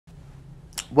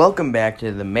Welcome back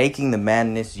to the Making the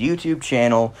Madness YouTube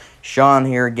channel. Sean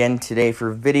here again today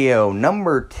for video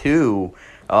number 2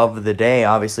 of the day.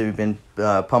 Obviously, we've been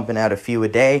pumping out a few a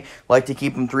day. Like to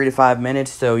keep them 3 to 5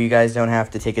 minutes so you guys don't have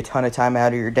to take a ton of time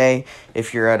out of your day.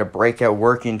 If you're at a break at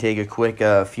work, you can take a quick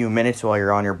few minutes while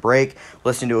you're on your break.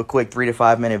 Listen to a quick 3 to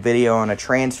 5 minute video on a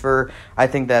transfer. I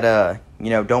think that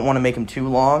don't want to make them too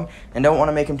long and don't want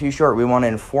to make them too short. We want to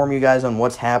inform you guys on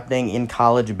what's happening in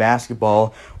college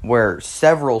basketball. We're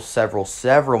several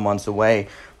months away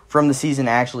from the season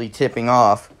actually tipping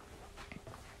off.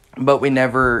 But we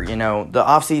never, the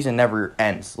offseason never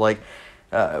ends. We're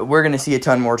going to see a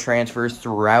ton more transfers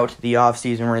throughout the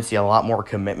offseason. We're going to see a lot more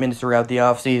commitments throughout the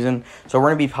offseason. So we're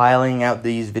going to be piling out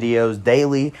these videos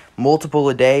daily, multiple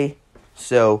a day.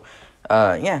 So,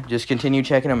 just continue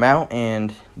checking them out.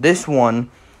 And this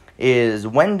one is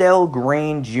Wendell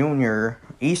Green Jr.,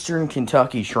 Eastern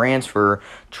Kentucky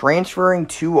transferring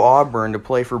to Auburn to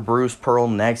play for Bruce Pearl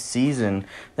next season.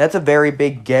 That's a very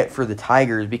big get for the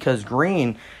Tigers because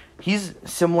Green, he's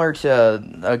similar to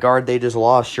a guard they just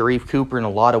lost, Sharife Cooper, in a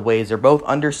lot of ways. They're both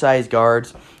undersized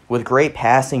guards with great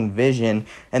passing vision.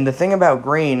 And the thing about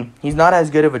Green, he's not as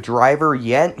good of a driver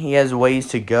yet. He has ways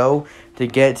to go to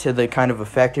get to the kind of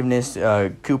effectiveness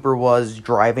Cooper was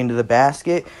driving to the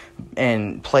basket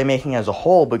and playmaking as a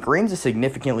whole. But Green's a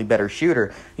significantly better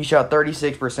shooter. He shot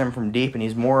 36% from deep, and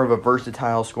he's more of a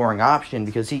versatile scoring option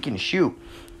because he can shoot.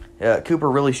 Cooper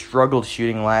really struggled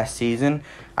shooting last season.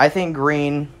 I think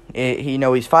Green,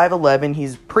 he's 5'11",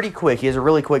 he's pretty quick. He has a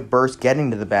really quick burst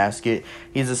getting to the basket.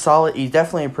 He's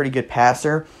definitely a pretty good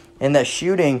passer. And that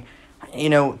shooting,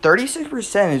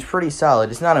 36% is pretty solid.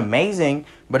 It's not amazing,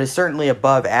 but it's certainly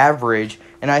above average.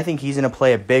 And I think he's going to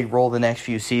play a big role the next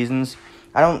few seasons.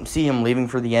 I don't see him leaving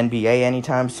for the NBA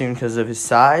anytime soon because of his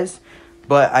size.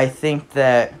 But I think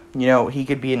that, he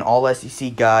could be an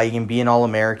all-SEC guy. He can be an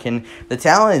All-American. The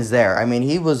talent is there. I mean,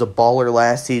 he was a baller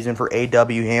last season for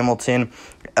A.W. Hamilton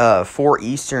for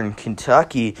Eastern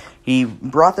Kentucky. He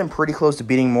brought them pretty close to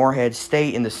beating Morehead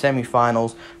State in the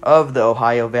semifinals of the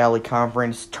Ohio Valley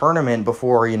Conference tournament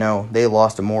before, they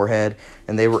lost to Morehead,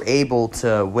 and they were able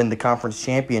to win the conference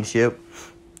championship.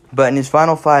 But in his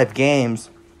final 5 games,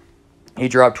 he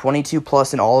dropped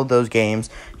 22-plus in all of those games.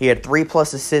 He had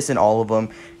 3-plus assists in all of them.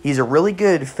 He's a really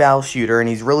good foul shooter, and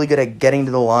he's really good at getting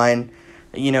to the line.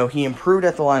 He improved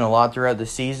at the line a lot throughout the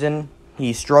season.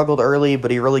 He struggled early, but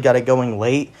he really got it going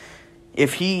late.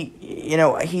 If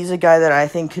he's a guy that I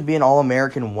think could be an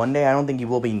All-American one day. I don't think he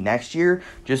will be next year,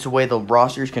 just the way the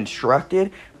roster is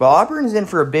constructed. But Auburn's in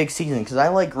for a big season because I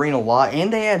like Green a lot.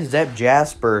 And they had Zep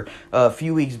Jasper a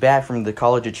few weeks back from the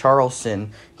College of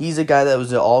Charleston. He's a guy that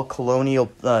was an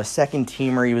all-colonial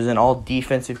second-teamer. He was an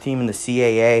all-defensive team in the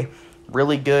CAA.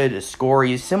 Really good scorer.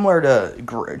 He's similar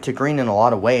to Green in a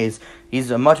lot of ways. He's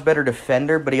a much better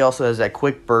defender, but he also has that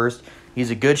quick burst.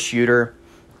 He's a good shooter.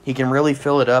 He can really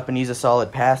fill it up, and he's a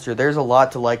solid passer. There's a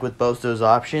lot to like with both those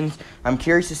options. I'm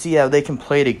curious to see how they can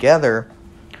play together.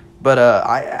 But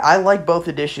I like both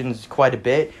additions quite a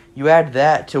bit. You add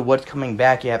that to what's coming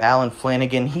back. You have Alan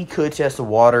Flanagan. He could test the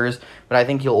waters, but I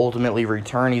think he'll ultimately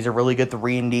return. He's a really good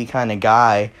 3-and-D kind of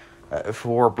guy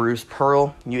for Bruce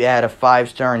Pearl. You add a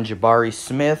 5-star in Jabari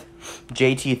Smith.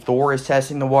 JT Thor is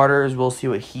testing the waters. We'll see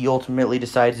what he ultimately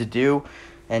decides to do.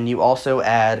 And you also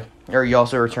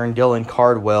return Dylan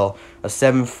Cardwell, a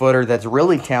 7-footer that's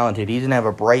really talented. He's going to have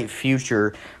a bright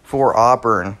future for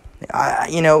Auburn.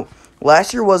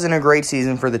 Last year wasn't a great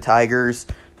season for the Tigers.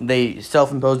 They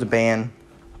self-imposed a ban.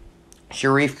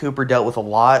 Sharife Cooper dealt with a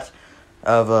lot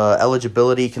of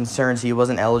eligibility concerns. He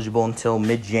wasn't eligible until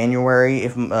mid-January,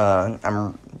 if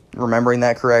I'm remembering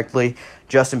that correctly.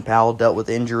 Justin Powell dealt with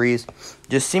injuries.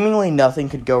 Just seemingly nothing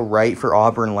could go right for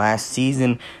Auburn last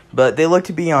season, but they look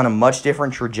to be on a much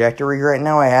different trajectory right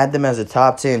now. I had them as a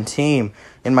top 10 team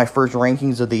in my first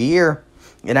rankings of the year,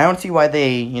 and I don't see why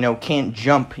they, can't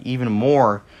jump even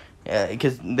more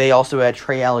because they also had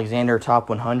Trey Alexander, top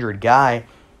 100 guy.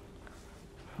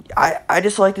 I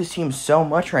just like this team so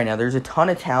much right now. There's a ton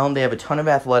of talent. They have a ton of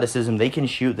athleticism. They can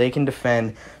shoot. They can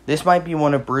defend. This might be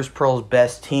one of Bruce Pearl's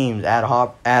best teams at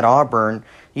Auburn.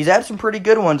 He's had some pretty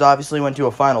good ones. Obviously went to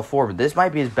a Final Four, but this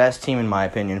might be his best team in my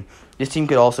opinion. This team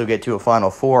could also get to a Final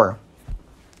Four.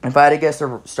 If I had to guess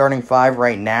their starting 5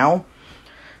 right now,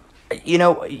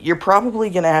 you're probably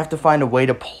going to have to find a way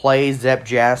to play Zep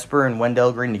Jasper and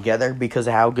Wendell Green together because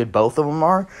of how good both of them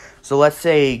are. So let's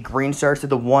say Green starts at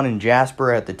the 1 and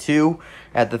Jasper at the 2.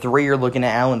 At the 3, you're looking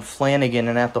at Alan Flanagan.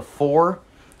 And at the 4,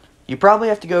 you probably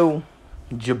have to go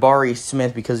Jabari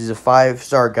Smith because he's a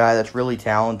 5-star guy that's really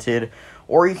talented.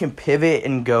 Or you can pivot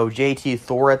and go JT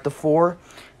Thor at the 4,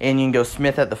 and you can go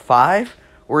Smith at the 5.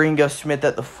 or you can go Smith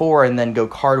at the 4 and then go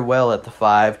Cardwell at the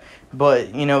 5.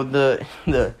 But, you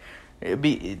know,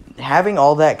 having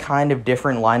all that kind of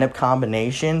different lineup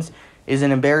combinations is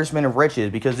an embarrassment of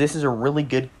riches, because this is a really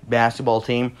good basketball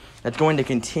team that's going to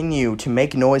continue to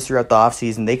make noise throughout the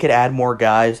offseason. They could add more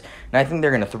guys, and I think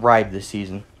they're going to thrive this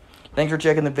season. Thanks for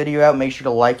checking the video out. Make sure to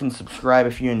like and subscribe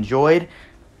if you enjoyed,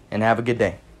 and have a good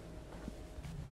day.